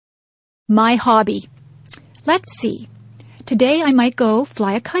My hobby. Let's see. Today I might go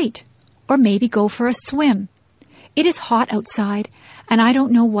fly a kite, or maybe go for a swim. It is hot outside, and I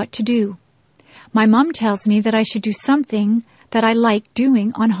don't know what to do. My mom tells me that I should do something that I like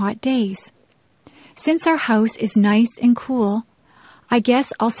doing on hot days. Since our house is nice and cool, I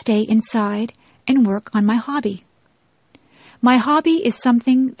guess I'll stay inside and work on my hobby. My hobby is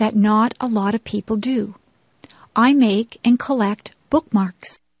something that not a lot of people do. I make and collect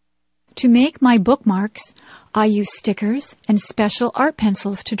bookmarks. To make my bookmarks, I use stickers and special art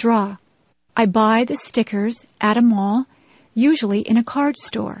pencils to draw. I buy the stickers at a mall, usually in a card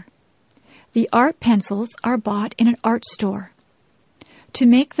store. The art pencils are bought in an art store. To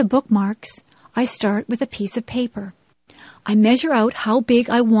make the bookmarks, I start with a piece of paper. I measure out how big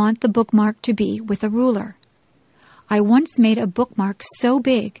I want the bookmark to be with a ruler. I once made a bookmark so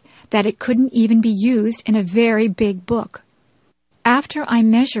big that it couldn't even be used in a very big book. After I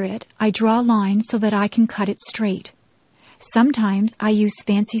measure it, I draw lines so that I can cut it straight. Sometimes I use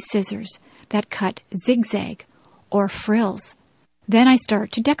fancy scissors that cut zigzag or frills. Then I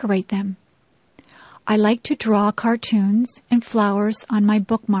start to decorate them. I like to draw cartoons and flowers on my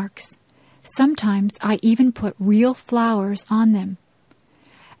bookmarks. Sometimes I even put real flowers on them.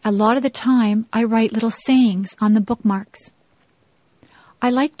 A lot of the time, I write little sayings on the bookmarks. I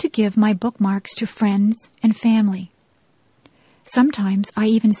like to give my bookmarks to friends and family. Sometimes I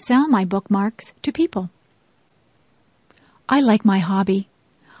even sell my bookmarks to people. I like my hobby.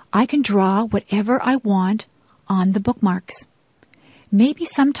 I can draw whatever I want on the bookmarks. Maybe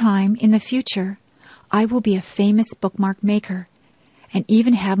sometime in the future, I will be a famous bookmark maker and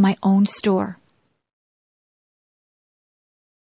even have my own store.